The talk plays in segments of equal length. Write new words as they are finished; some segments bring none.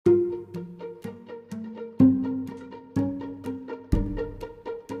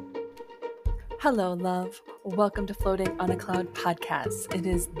Hello, love. Welcome to Floating on a Cloud podcast. It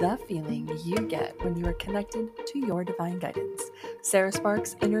is the feeling you get when you are connected to your divine guidance. Sarah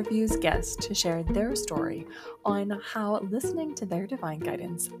Sparks interviews guests to share their story on how listening to their divine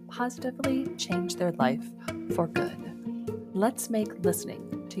guidance positively changed their life for good. Let's make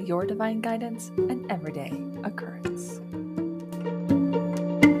listening to your divine guidance an everyday occurrence.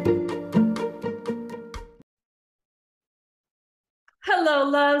 Hello,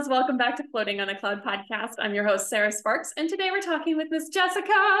 loves. Welcome back to Floating on a Cloud podcast. I'm your host, Sarah Sparks, and today we're talking with Miss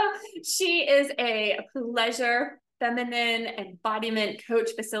Jessica. She is a pleasure, feminine embodiment coach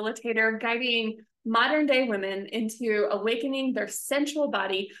facilitator, guiding modern day women into awakening their sensual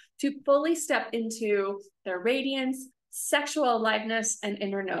body to fully step into their radiance, sexual aliveness, and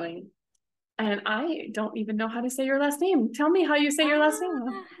inner knowing. And I don't even know how to say your last name. Tell me how you say your last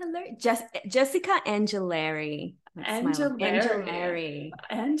name. Hello, Jessica Angelari. Angelari.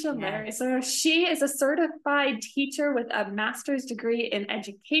 Yeah. So she is a certified teacher with a master's degree in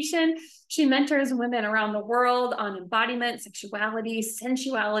education. She mentors women around the world on embodiment, sexuality,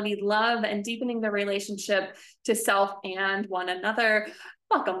 sensuality, love, and deepening their relationship to self and one another.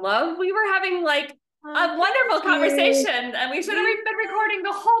 Welcome, love. We were having a wonderful conversation, and we should have been recording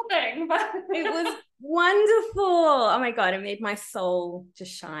the whole thing, but it was wonderful. Oh my God, it made my soul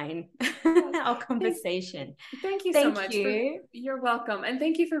just shine. Our conversation. Thank you so much. You're welcome. And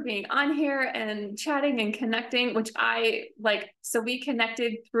thank you for being on here and chatting and connecting, which I like. So we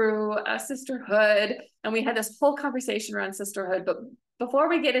connected through a sisterhood, and we had this whole conversation around sisterhood. But before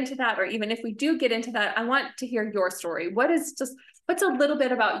we get into that, or even if we do get into that, I want to hear your story. What's a little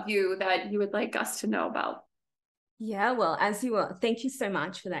bit about you that you would like us to know about? Yeah, well, thank you so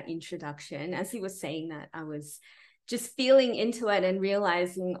much for that introduction. As you were saying that, I was just feeling into it and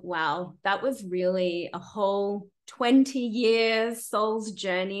realizing, wow, that was really a whole 20 years soul's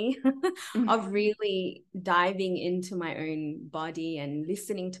journey of really diving into my own body and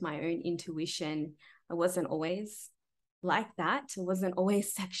listening to my own intuition. I wasn't always like that. I wasn't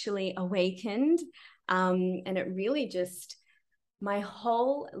always sexually awakened. And it really just, my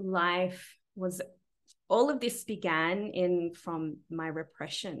whole life was, all of this began from my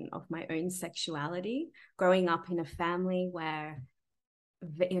repression of my own sexuality, growing up in a family where,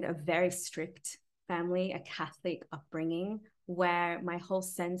 a very strict family, a Catholic upbringing, where my whole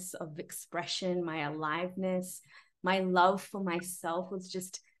sense of expression, my aliveness, my love for myself was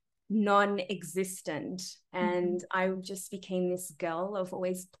just non-existent. And I just became this girl of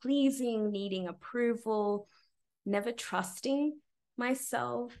always pleasing, needing approval, never trusting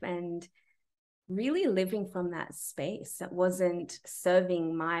myself, and really living from that space that wasn't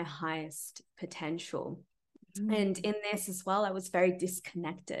serving my highest potential. And in this as well, I was very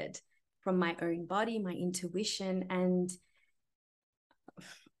disconnected from my own body, my intuition, and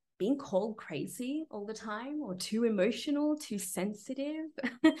being called crazy all the time, or too emotional, too sensitive.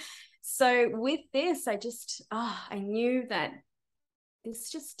 So with this, I knew that this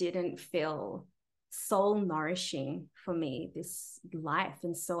just didn't feel soul nourishing for me, this life.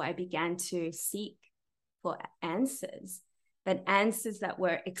 And so I began to seek for answers that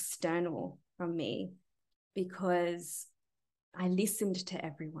were external from me, because I listened to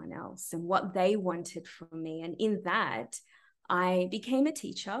everyone else and what they wanted from me. And in that, I became a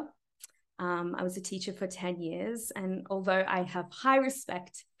teacher. I was a teacher for 10 years. And although I have high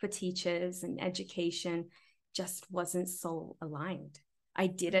respect for teachers and education, just wasn't soul aligned. I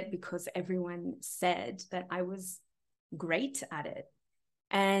did it because everyone said that I was great at it.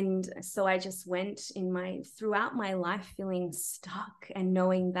 And so I just went throughout my life feeling stuck and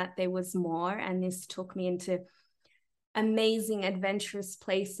knowing that there was more. And this took me into amazing, adventurous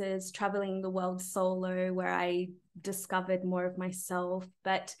places, traveling the world solo, where I discovered more of myself.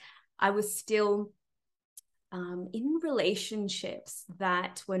 But I was still in relationships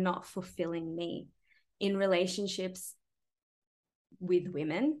that were not fulfilling me, in relationships with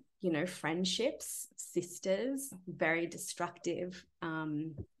women, friendships, sisters, very destructive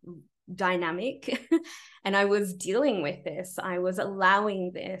dynamic. And I was dealing with this. I was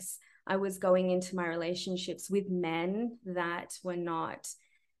allowing this. I was going into my relationships with men that were not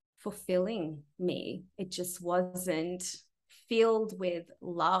fulfilling me. It just wasn't filled with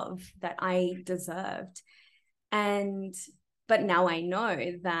love that I deserved. But now I know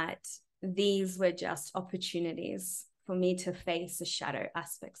that these were just opportunities for me to face the shadow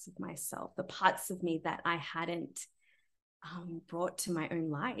aspects of myself, the parts of me that I hadn't brought to my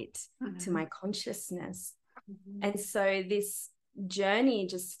own light, to my consciousness. And so this journey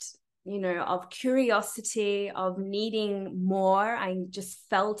just, of curiosity, of needing more, I just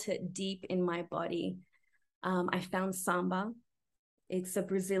felt it deep in my body. I found Samba It's a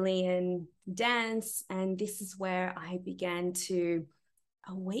Brazilian dance. And this is where I began to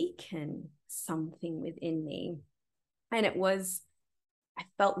awaken something within me. And I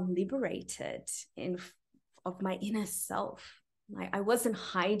felt liberated of my inner self. I wasn't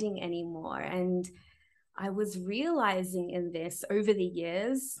hiding anymore. And I was realizing in this over the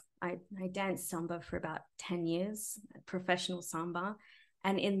years. I danced samba for about 10 years, professional samba.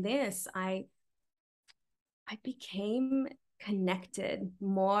 And in this, I became connected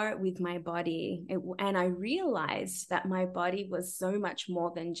more with my body. And I realized that my body was so much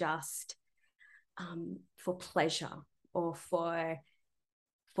more than just for pleasure or for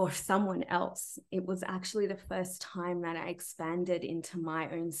someone else. It was actually the first time that I expanded into my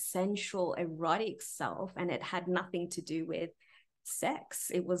own sensual, erotic self, and it had nothing to do with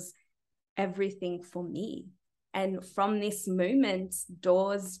sex. It was everything for me. And from this moment,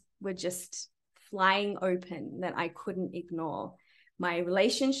 doors were just flying open that I couldn't ignore. My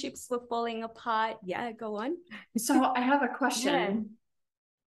relationships were falling apart. Yeah, go on. So I have a question. Yeah.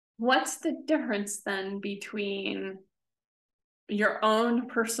 What's the difference then between your own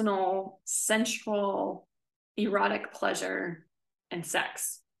personal sensual erotic pleasure and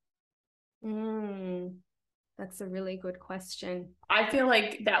sex? That's a really good question. I feel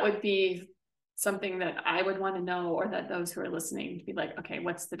like that would be something that I would want to know, or that those who are listening to be like, okay,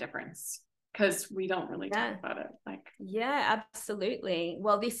 what's the difference? Because we don't really talk about it. Yeah, absolutely.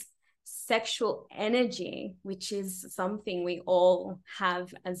 Well, this sexual energy, which is something we all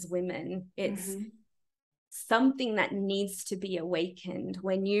have as women, it's something that needs to be awakened.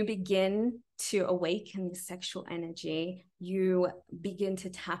 When you begin to awaken the sexual energy, you begin to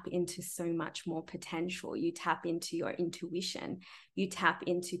tap into so much more potential. You tap into your intuition, you tap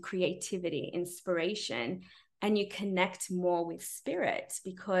into creativity, inspiration, and you connect more with spirit,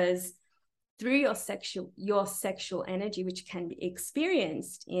 because through your sexual energy, which can be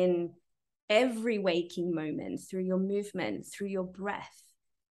experienced in every waking moment, through your movement, through your breath,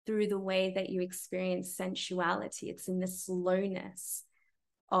 through the way that you experience sensuality. It's in the slowness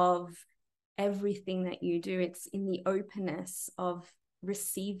of everything that you do. It's in the openness of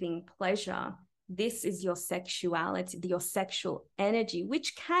receiving pleasure. This is your sexuality, your sexual energy,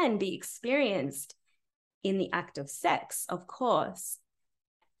 which can be experienced in the act of sex, of course.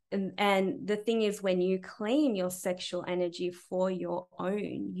 And the thing is, when you claim your sexual energy for your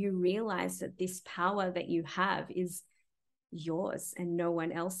own, you realize that this power that you have is yours and no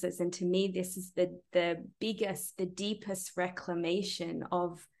one else's. And to me, this is the biggest, the deepest reclamation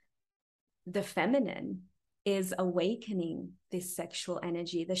of the feminine, is awakening this sexual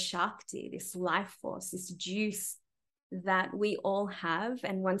energy, the Shakti, this life force, this juice that we all have.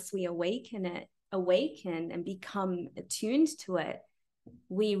 And once we awaken and become attuned to it,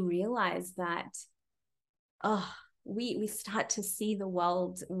 we realize that we start to see the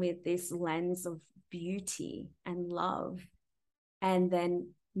world with this lens of beauty and love. And then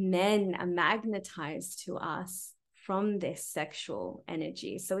men are magnetized to us from this sexual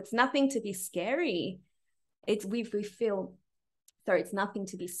energy. So it's nothing to be scary. It's nothing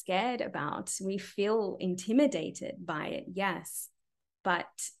to be scared about. We feel intimidated by it, yes, but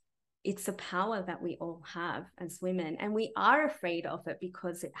it's a power that we all have as women, and we are afraid of it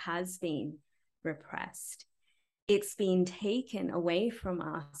because it has been repressed. It's been taken away from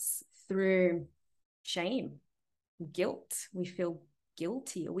us through shame, guilt. We feel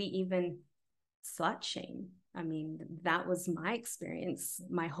guilty. We even slut shame. I mean, that was my experience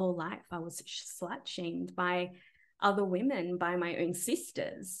my whole life. I was slut shamed by other women, by my own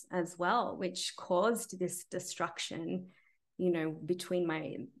sisters as well, which caused this destruction, between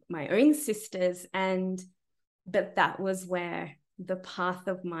my own sisters. But that was where the path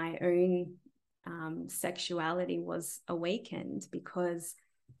of my own sexuality was awakened, because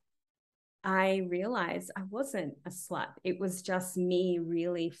I realized I wasn't a slut. It was just me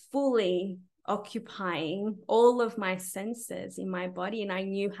really fully occupying all of my senses in my body, and I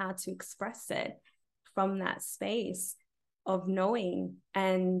knew how to express it from that space of knowing.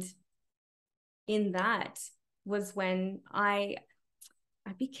 And in that was when I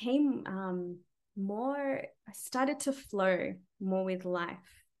became I started to flow more with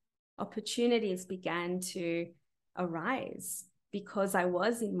life. Opportunities began to arise because I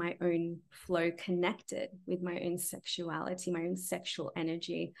was in my own flow, connected with my own sexuality, my own sexual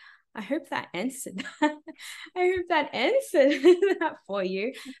energy. I hope that answered that. I hope that answered that for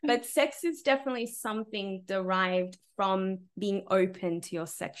you. But sex is definitely something derived from being open to your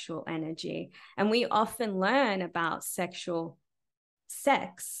sexual energy. And we often learn about sex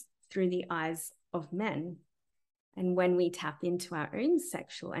through the eyes of men. And when we tap into our own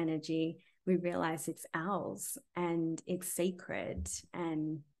sexual energy, we realize it's ours and it's sacred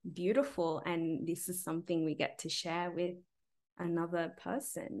and beautiful. And this is something we get to share with another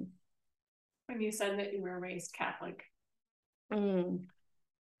person. When you said that you were raised Catholic, I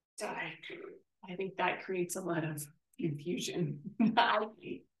think that creates a lot of confusion.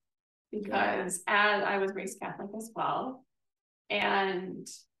 Because as I was raised Catholic as well, and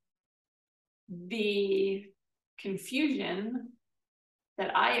the confusion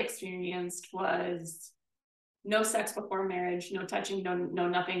that I experienced was no sex before marriage, no touching, no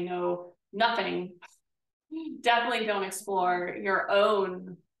nothing, no nothing. Definitely don't explore your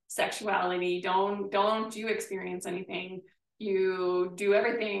own sexuality. Don't you experience anything. You do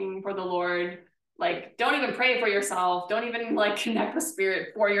everything for the Lord. Like, don't even pray for yourself. Don't even like connect with spirit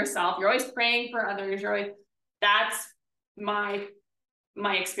for yourself. You're always praying for others. That's my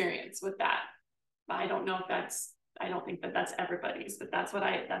experience with that. I don't know if I don't think that that's everybody's, but that's what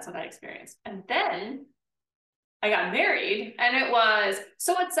I experienced. And then I got married, and it was,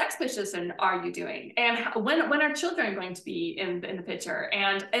 so what sex position are you doing? And when are children going to be in the picture?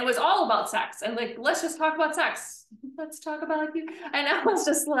 And it was all about sex. And like, let's just talk about sex. Let's talk about you. And I was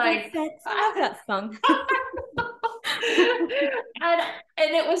just like, I love that song. and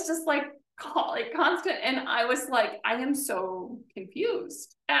it was just like constant. And I was like, I am so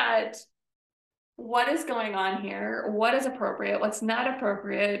confused at what is going on here. What is appropriate? What's not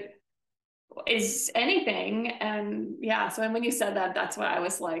appropriate? Is anything. And yeah, so when you said that, that's why I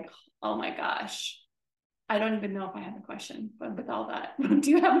was like, oh my gosh, I don't even know if I have a question, but with all that, do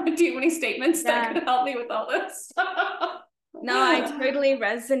you have any statements that could help me with all this? No, I totally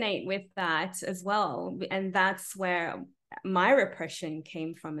resonate with that as well. And that's where my repression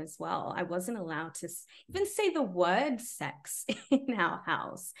came from as well. I wasn't allowed to even say the word sex in our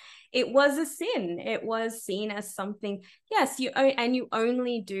house. It was a sin. It was seen as something, yes, you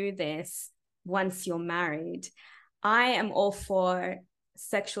only do this once you're married. I am all for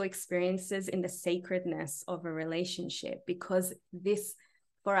sexual experiences in the sacredness of a relationship, because this,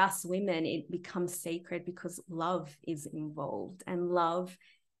 for us women, it becomes sacred because love is involved, and love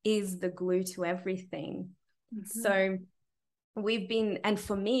is the glue to everything. So we've been, and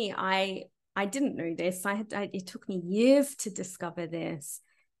for me, I didn't know this. It took me years to discover this.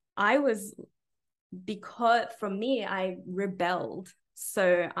 Because from me, I rebelled.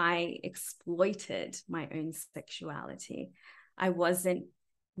 So I exploited my own sexuality. I wasn't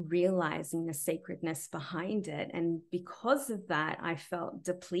realizing the sacredness behind it. And because of that, I felt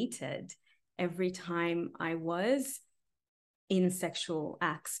depleted every time I was in sexual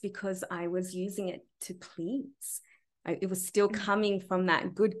acts, because I was using it to please. It was still coming from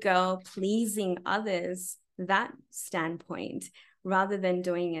that good girl pleasing others, that standpoint, rather than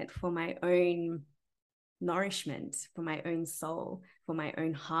doing it for my own nourishment, for my own soul, for my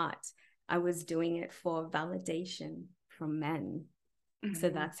own heart. I was doing it for validation from men. So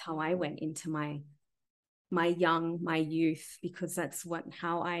that's how I went into my youth, because that's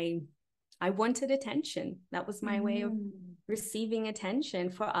how I wanted attention. That was my way of receiving attention.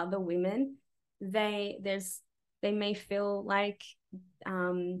 For other women, they may feel like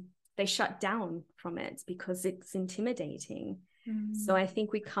they shut down from it because it's intimidating. So I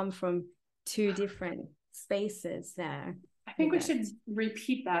think we come from two different spaces there. I think we should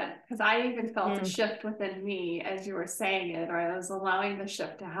repeat that, because I even felt a shift within me as you were saying it, or I was allowing the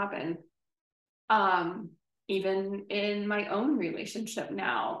shift to happen. Even in my own relationship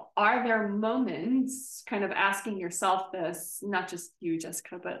now, are there moments, kind of asking yourself this, not just you,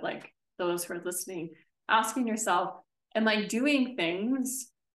 Jessica, but like those who are listening, asking yourself, am I doing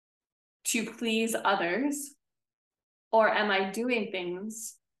things to please others, or am I doing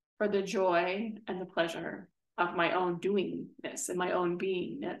things for the joy and the pleasure of my own doingness and my own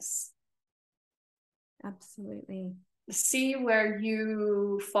beingness? Absolutely. See where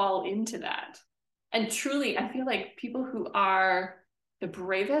you fall into that. And truly, I feel like people who are the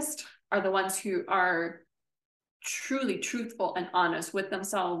bravest are the ones who are truly truthful and honest with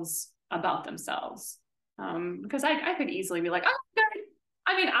themselves about themselves. Because I could easily be like, oh,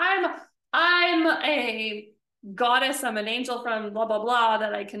 I mean, I'm a goddess, I'm an angel from blah, blah, blah,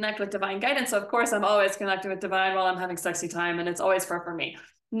 that I connect with divine guidance. So of course I'm always connected with divine while I'm having sexy time, and it's always for me.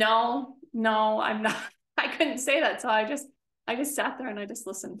 No, I'm not. I couldn't say that. So I just sat there and I just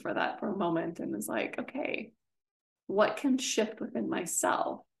listened for a moment and was like, okay, what can shift within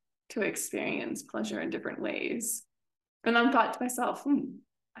myself to experience pleasure in different ways? And then thought to myself,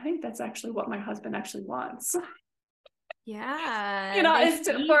 I think that's actually what my husband actually wants. Yeah. It's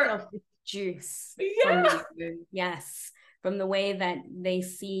for juice. Yeah. From you. Yes. From the way that they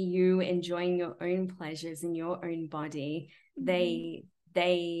see you enjoying your own pleasures in your own body, they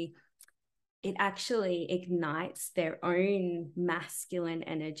it actually ignites their own masculine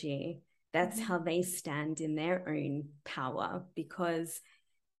energy. That's how they stand in their own power, because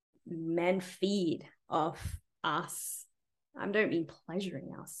men feed off us. I don't mean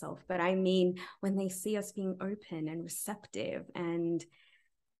pleasuring ourselves, but I mean when they see us being open and receptive and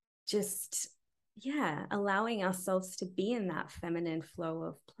just, yeah, allowing ourselves to be in that feminine flow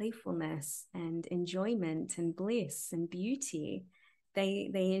of playfulness and enjoyment and bliss and beauty.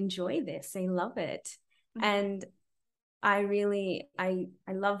 They enjoy this, they love it. And I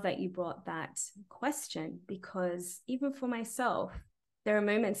love that you brought that question, because even for myself, there are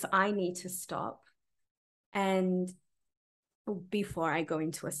moments I need to stop, and before I go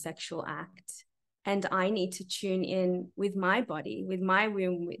into a sexual act, and I need to tune in with my body, with my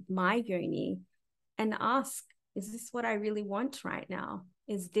womb, with my yoni, and ask, is this what I really want right now?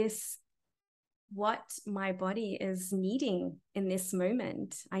 Is this what my body is needing in this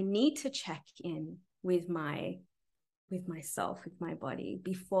moment? I need to check in with myself, with my body,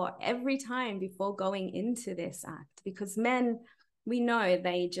 before going into this act, because men, we know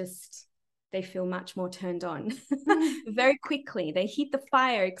they feel much more turned on very quickly. They hit the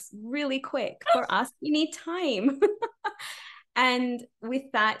fire really quick. For us, we need time. And with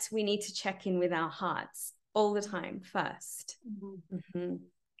that, we need to check in with our hearts all the time first.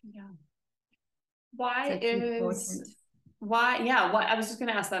 Yeah. Why I was just going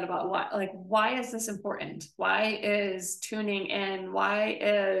to ask that about why is this important? Why is tuning in? Why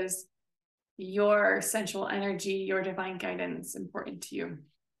is your sensual energy, your divine guidance important to you?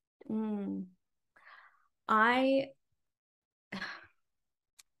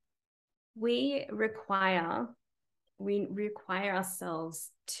 We require ourselves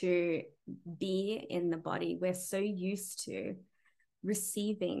to be in the body. We're so used to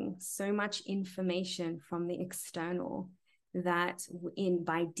receiving so much information from the external that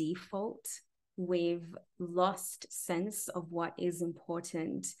by default, we've lost sense of what is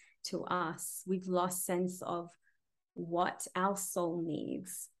important to us. We've lost sense of what our soul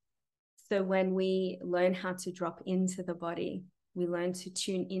needs. So when we learn how to drop into the body, we learn to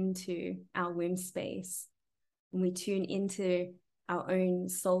tune into our womb space, and we tune into our own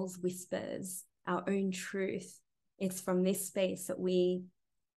soul's whispers, our own truth. It's from this space that we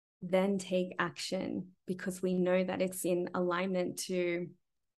then take action, because we know that it's in alignment to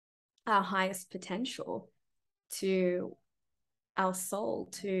our highest potential, to our soul,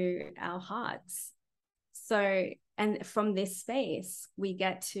 to our hearts. So, and from this space, we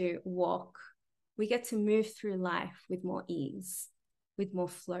get to move through life with more ease, with more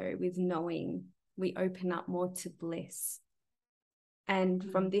flow, with knowing. We open up more to bliss. And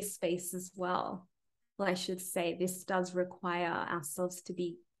from this space as well, I should say, this does require ourselves to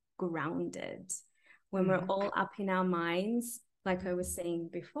be grounded. When we're all up in our minds, like I was saying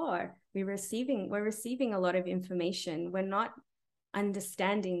before, we're receiving a lot of information. We're not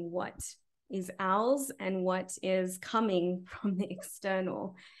understanding what is ours and what is coming from the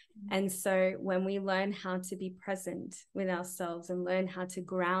external. And so when we learn how to be present with ourselves and learn how to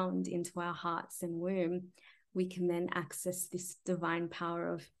ground into our hearts and womb, we can then access this divine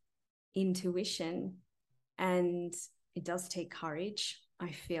power of intuition. And it does take courage,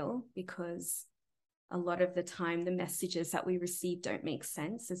 I feel, because a lot of the time the messages that we receive don't make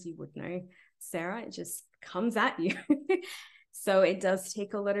sense, as you would know, Sarah. It just comes at you. So it does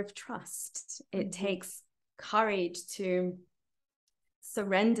take a lot of trust. It takes courage to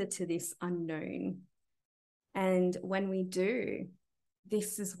surrender to this unknown. And when we do,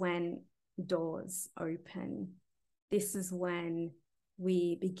 this is when doors open. This is when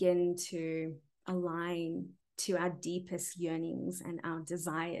we begin to align to our deepest yearnings and our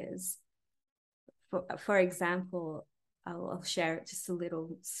desires. For example, I'll share just a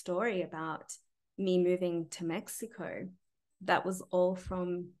little story about me moving to Mexico. That was all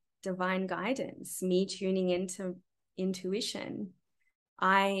from divine guidance, me tuning into intuition.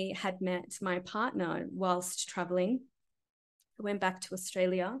 I had met my partner whilst traveling. I went back to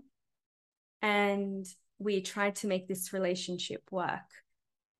Australia and we tried to make this relationship work.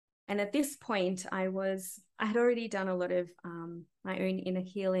 And at this point, I had already done a lot of my own inner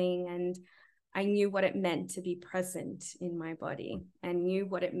healing, and I knew what it meant to be present in my body, and knew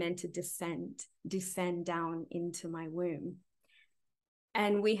what it meant to descend down into my womb.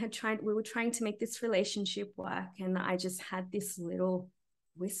 And we were trying to make this relationship work. And I just had this little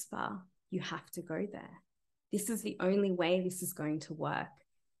whisper, you have to go there. This is the only way this is going to work.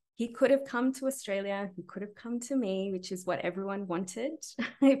 He could have come to Australia. He could have come to me, which is what everyone wanted.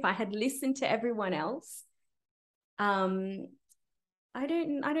 If I had listened to everyone else, I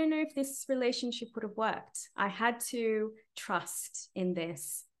don't know if this relationship would have worked. I had to trust in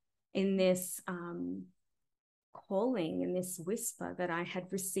this in this calling and this whisper that I had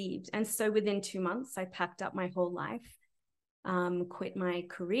received. And so within 2 months, I packed up my whole life, quit my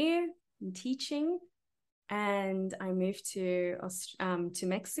career in teaching, and I moved to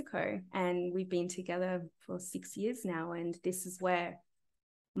Mexico. And we've been together for 6 years now. And this is where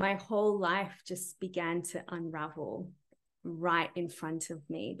my whole life just began to unravel right in front of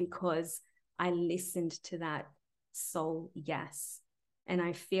me, because I listened to that soul yes. And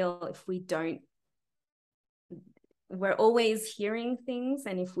I feel if we don't, we're always hearing things,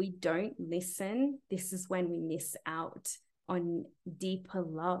 and if we don't listen, this is when we miss out on deeper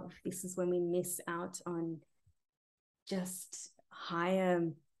love. This is when we miss out on just higher,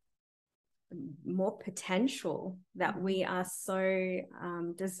 more potential that we are so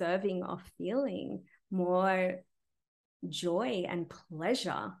deserving of feeling, more joy and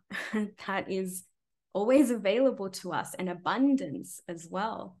pleasure that is always available to us, and abundance as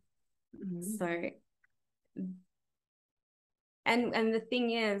well. So, and the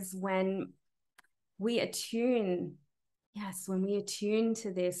thing is, when we attune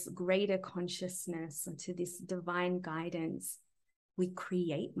to this greater consciousness and to this divine guidance, we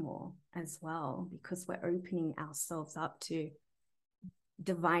create more as well, because we're opening ourselves up to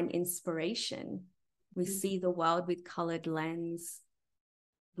divine inspiration. We see the world with colored lens.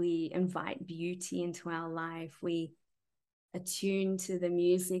 We invite beauty into our life. We attune to the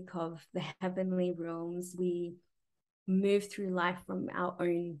music of the heavenly realms. We move through life with our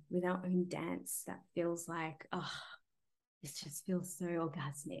own dance that feels like, this just feels so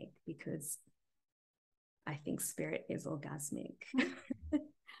orgasmic, because I think spirit is orgasmic.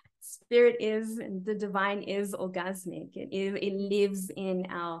 Spirit is, the divine is orgasmic. It lives in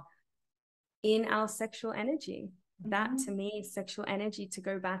our sexual energy. That, to me, sexual energy, to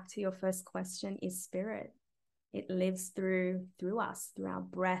go back to your first question, is spirit. It lives through us, through our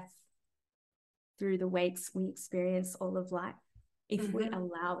breath, through the ways we experience all of life, if we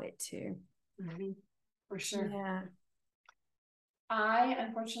allow it to. For sure. Yeah. I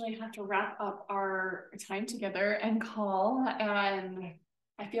unfortunately have to wrap up our time together and call, and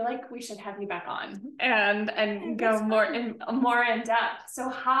I feel like we should have you back on and go more in depth. So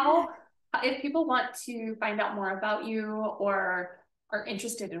how, if people want to find out more about you, or are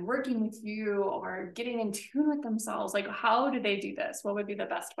interested in working with you, or getting in tune with themselves, like, how do they do this? What would be the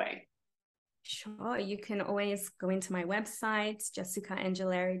best way? Sure. You can always go into my website,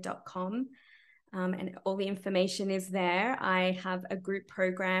 jessicaangileri.com. And all the information is there. I have a group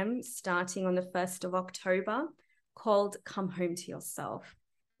program starting on the 1st of October called Come Home to Yourself,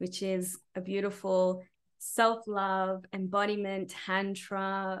 which is a beautiful self-love, embodiment,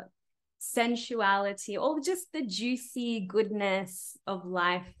 tantra, sensuality, all just the juicy goodness of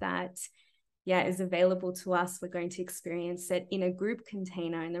life that is available to us. We're going to experience it in a group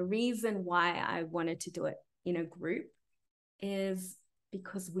container. And the reason why I wanted to do it in a group is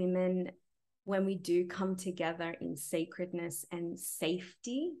because women, when we do come together in sacredness and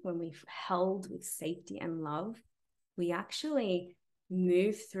safety, when we've held with safety and love, we actually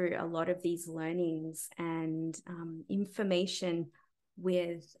move through a lot of these learnings and information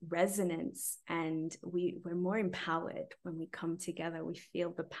with resonance, and we're more empowered when we come together. We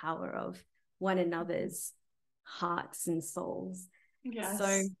feel the power of one another's hearts and souls. Yes. So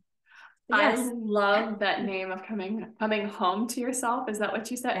yes. I love that name of coming home to yourself. Is that what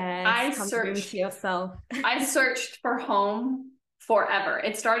you said? Yes, come home to yourself. I searched for home forever.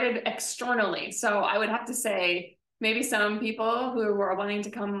 It started externally. So I would have to say, maybe some people who were wanting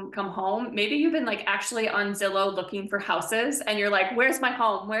to come home, maybe you've been like actually on Zillow looking for houses, and you're like, where's my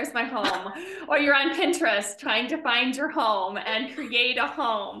home? Where's my home? Or you're on Pinterest trying to find your home and create a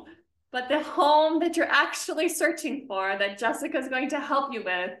home. But the home that you're actually searching for, that Jessica's going to help you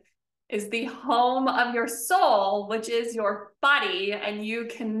with, is the home of your soul, which is your body, and you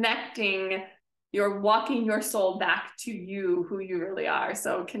connecting, you're walking your soul back to you, who you really are.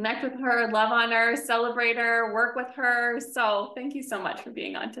 So connect with her, love on her, celebrate her, work with her. So thank you so much for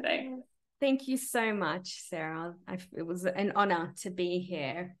being on today. Thank you so much, Sarah. It was an honor to be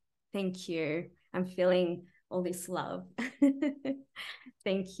here. Thank you. I'm feeling all this love.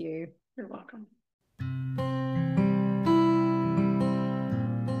 Thank you. You're welcome.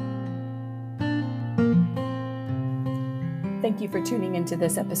 Thank you for tuning into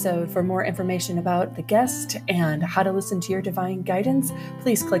this episode. For more information about the guest and how to listen to your divine guidance,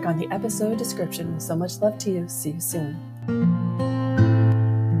 please click on the episode description. So much love to you. See you soon.